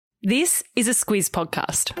This is a Squiz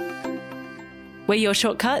podcast. We're your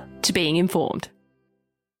shortcut to being informed.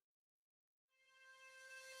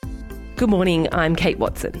 Good morning, I'm Kate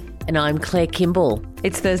Watson. And I'm Claire Kimball.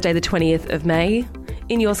 It's Thursday the 20th of May.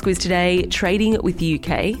 In your Squiz today, trading with the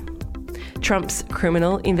UK, Trump's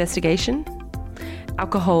criminal investigation,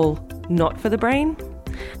 alcohol not for the brain,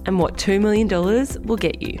 and what $2 million will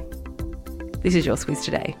get you. This is your Squiz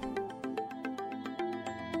today.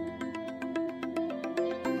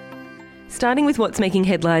 Starting with what's making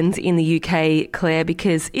headlines in the UK, Claire,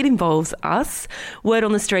 because it involves us. Word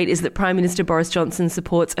on the street is that Prime Minister Boris Johnson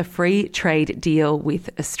supports a free trade deal with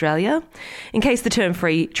Australia. In case the term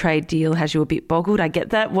free trade deal has you a bit boggled, I get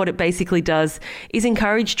that. What it basically does is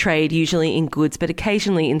encourage trade, usually in goods, but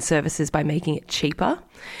occasionally in services by making it cheaper.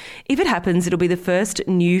 If it happens, it'll be the first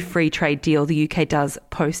new free trade deal the UK does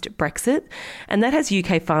post-Brexit. And that has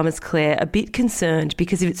UK farmers, Claire, a bit concerned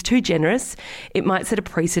because if it's too generous, it might set a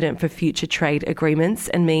precedent for future trade agreements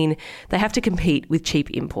and mean they have to compete with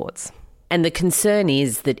cheap imports. And the concern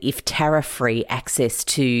is that if tariff-free access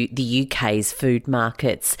to the UK's food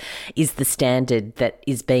markets is the standard that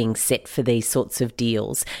is being set for these sorts of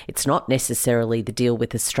deals, it's not necessarily the deal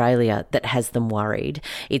with Australia that has them worried.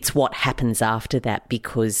 It's what happens after that,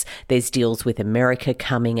 because there's deals with America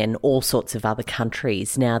coming and all sorts of other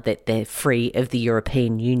countries now that they're free of the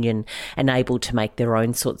European Union and able to make their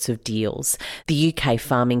own sorts of deals. The UK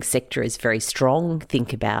farming sector is very strong.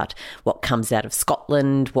 Think about what comes out of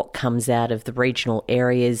Scotland, what comes out of the regional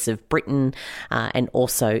areas of Britain and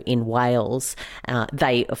also in Wales.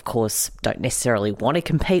 They, of course, don't necessarily want to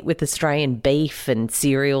compete with Australian beef and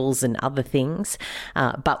cereals and other things,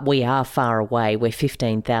 but we are far away. We're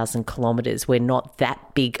 15,000 kilometres. We're not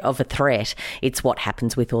that big of a threat. It's what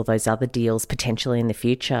happens with all those other deals potentially in the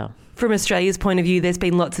future. From Australia's point of view, there's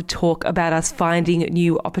been lots of talk about us finding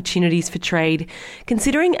new opportunities for trade.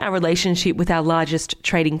 Considering our relationship with our largest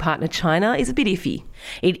trading partner, China, is a bit iffy.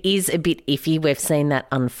 It is a bit iffy. We've seen that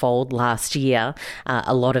unfold last year.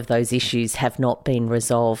 A lot of those issues have not been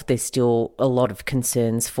resolved. There's still a lot of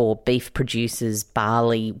concerns for beef producers,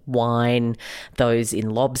 barley, wine, those in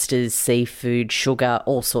lobsters, seafood, sugar,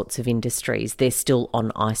 all sorts of industries. They're still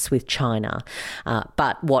on ice with China.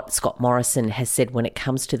 But what Scott Morrison has said when it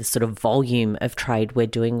comes to the sort of volume of trade we're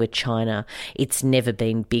doing with China, it's never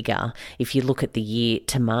been bigger. If you look at the year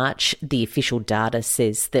to March, the official data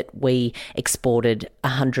says that we exported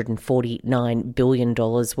 $149 billion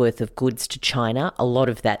worth of goods to China. A lot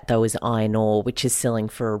of that, though, is iron ore, which is selling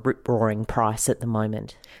for a rip-roaring price at the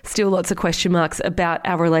moment. Still lots of question marks about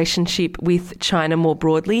our relationship with China more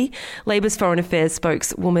broadly. Labor's Foreign Affairs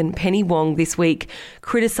spokeswoman Penny Wong this week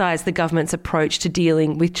criticised the government's approach to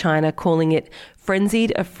dealing with China, calling it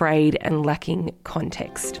frenzied, afraid and lacking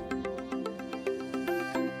context.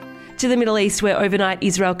 To the Middle East, where overnight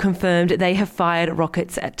Israel confirmed they have fired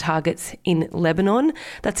rockets at targets in Lebanon.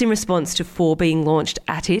 That's in response to 4 being launched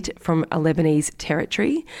at it from a Lebanese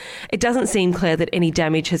territory. It doesn't seem clear that any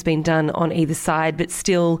damage has been done on either side, but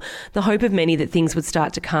still, the hope of many that things would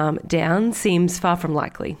start to calm down seems far from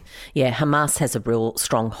likely. Yeah, Hamas has a real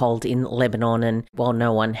stronghold in Lebanon, and while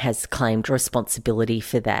no one has claimed responsibility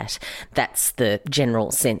for that, that's the general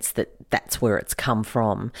sense that that's where it's come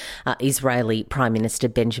from. Israeli Prime Minister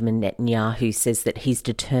Benjamin Netanyahu says that he's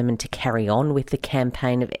determined to carry on with the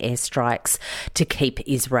campaign of airstrikes to keep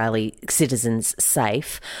Israeli citizens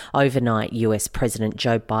safe. Overnight, US President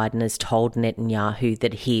Joe Biden has told Netanyahu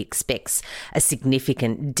that he expects a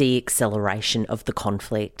significant de-acceleration of the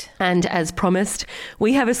conflict. And as promised,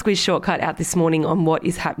 we have a Squiz shortcut out this morning on what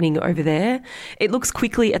is happening over there. It looks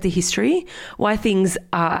quickly at the history, why things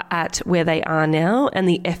are at where they are now, and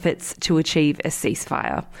the efforts to achieve a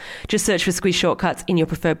ceasefire. Just search for Squiz Shortcuts in your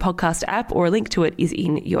preferred podcast app, or a link to it is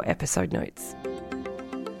in your episode notes.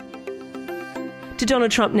 To Donald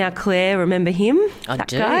Trump now, Claire, remember him? That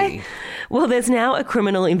do. Guy? Well, there's now a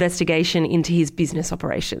criminal investigation into his business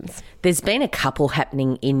operations. There's been a couple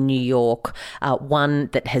happening in New York, one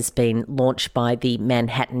that has been launched by the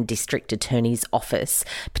Manhattan District Attorney's Office,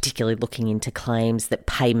 particularly looking into claims that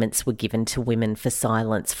payments were given to women for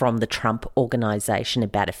silence from the Trump Organization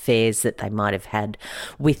about affairs that they might have had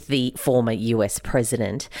with the former US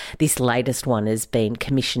president. This latest one has been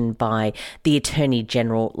commissioned by the Attorney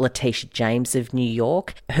General Letitia James of New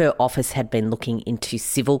York. Her office had been looking into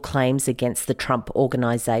civil claims against the Trump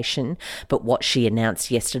Organization, but what she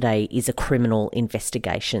announced yesterday is a criminal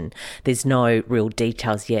investigation. There's no real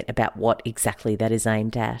details yet about what exactly that is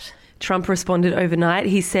aimed at. Trump responded overnight.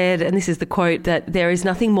 He said, and this is the quote, that there is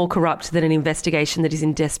nothing more corrupt than an investigation that is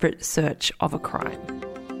in desperate search of a crime.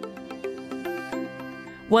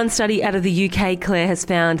 One study out of the UK, Claire, has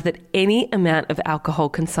found that any amount of alcohol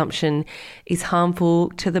consumption is harmful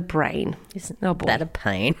to the brain. Isn't that a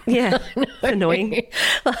pain? Yeah, it's annoying.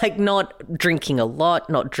 Like not drinking a lot,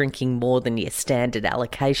 not drinking more than your standard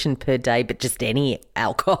allocation per day, but just any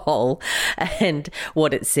alcohol. And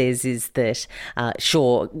what it says is that,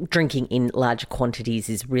 sure, drinking in larger quantities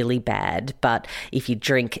is really bad, but if you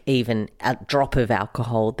drink even a drop of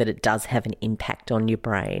alcohol, that it does have an impact on your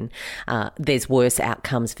brain. There's worse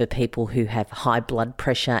outcomes for people who have high blood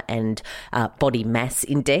pressure and body mass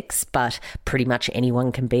index, but pretty much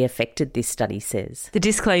anyone can be affected, this study says. The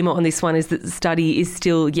disclaimer on this one is that the study is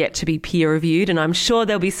still yet to be peer reviewed, and I'm sure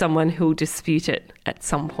there'll be someone who'll dispute it at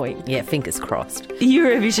some point. Yeah, fingers crossed.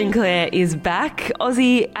 Eurovision, Claire, is back.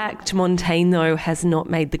 Aussie act Montaigne, though, has not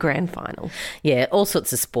made the grand final. Yeah, all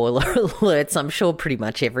sorts of spoiler alerts. I'm sure pretty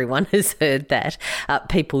much everyone has heard that.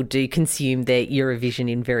 People do consume their Eurovision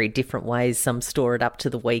in very different ways. Some store it up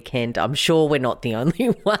to the weekend. I'm sure we're not the only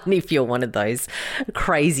one if you're one of those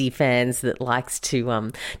crazy fans that likes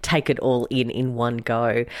to take it all in one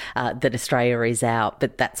go, that Australia is out,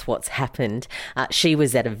 but that's what's happened. She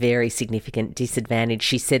was at a very significant disadvantage.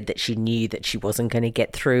 She said that she knew that she wasn't going to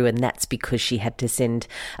get through, and that's because she had to send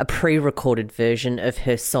a pre-recorded version of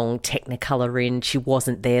her song Technicolor in. She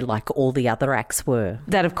wasn't there like all the other acts were.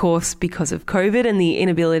 That, of course, because of COVID and the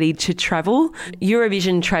inability to travel.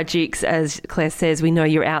 Eurovision tragics, as Claire says, we know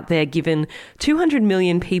you're out there, given 200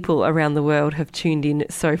 million people around the world have tuned in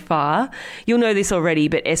so far. You'll know this already,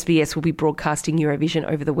 but SBS will be broadcasting Eurovision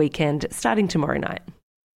over the weekend, starting tomorrow night.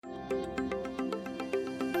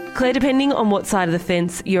 Claire, depending on what side of the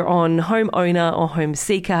fence you're on, home owner or home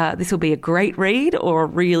seeker, this will be a great read or a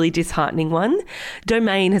really disheartening one.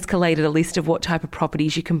 Domain has collated a list of what type of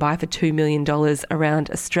properties you can buy for $2 million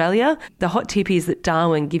around Australia. The hot tip is that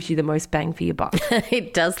Darwin gives you the most bang for your buck.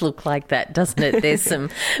 It does look like that, doesn't it? There's some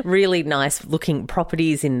really nice looking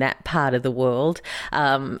properties in that part of the world.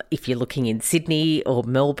 If you're looking in Sydney or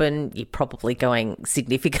Melbourne, you're probably going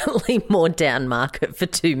significantly more down market for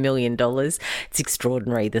 $2 million. It's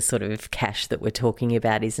extraordinary, the sort of cash that we're talking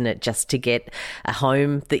about, isn't it? Just to get a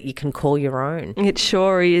home that you can call your own. It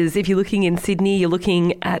sure is. If you're looking in Sydney, you're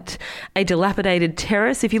looking at a dilapidated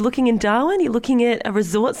terrace. If you're looking in Darwin, you're looking at a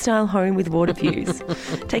resort-style home with water views.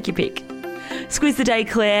 Take your pick. Squiz the day,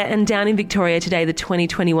 Claire, and down in Victoria today, the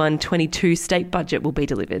 2021-22 state budget will be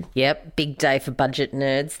delivered. Yep, big day for budget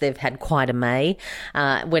nerds. They've had quite a May.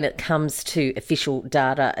 When it comes to official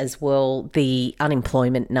data as well, the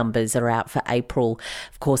unemployment numbers are out for April.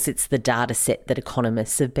 Of course, it's the data set that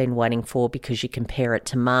economists have been waiting for, because you compare it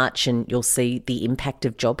to March and you'll see the impact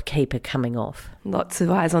of JobKeeper coming off. Lots of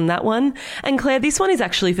eyes on that one. And Claire, this one is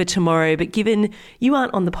actually for tomorrow, but given you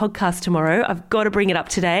aren't on the podcast tomorrow, I've got to bring it up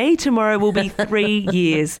today. Tomorrow will be 3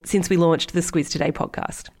 years since we launched the Squiz Today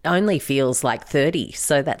podcast. Only feels like 30,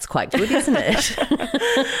 so that's quite good, isn't it?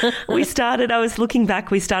 I was looking back,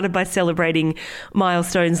 we started by celebrating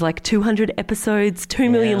milestones like 200 episodes, 2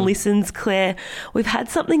 million listens, Claire. We've had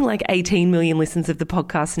something like 18 million listens of the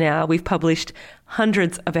podcast now. We've published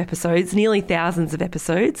hundreds of episodes, nearly thousands of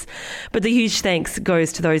episodes. But the huge thanks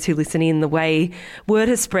goes to those who listen in. The way word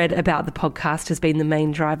has spread about the podcast has been the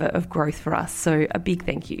main driver of growth for us. So a big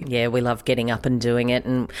thank you. Yeah, we love getting up and doing it,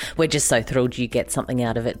 and we're just so thrilled you get something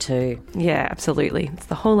out of it too. Yeah, absolutely. It's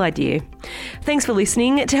the whole idea. Thanks for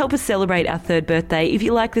listening. To help us celebrate our 3rd birthday, if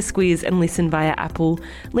you like the Squiz and listen via Apple,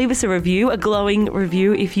 leave us a review, a glowing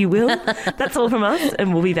review, if you will. That's all from us,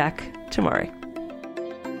 and we'll be back tomorrow.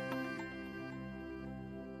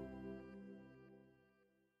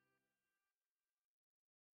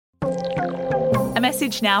 A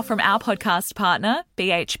message now from our podcast partner,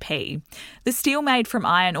 BHP. The steel made from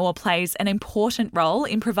iron ore plays an important role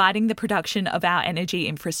in providing the production of our energy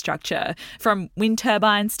infrastructure, from wind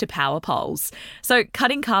turbines to power poles. So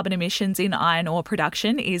cutting carbon emissions in iron ore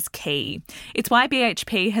production is key. It's why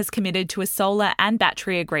BHP has committed to a solar and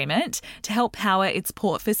battery agreement to help power its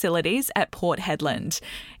port facilities at Port Hedland.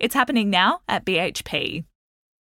 It's happening now at BHP.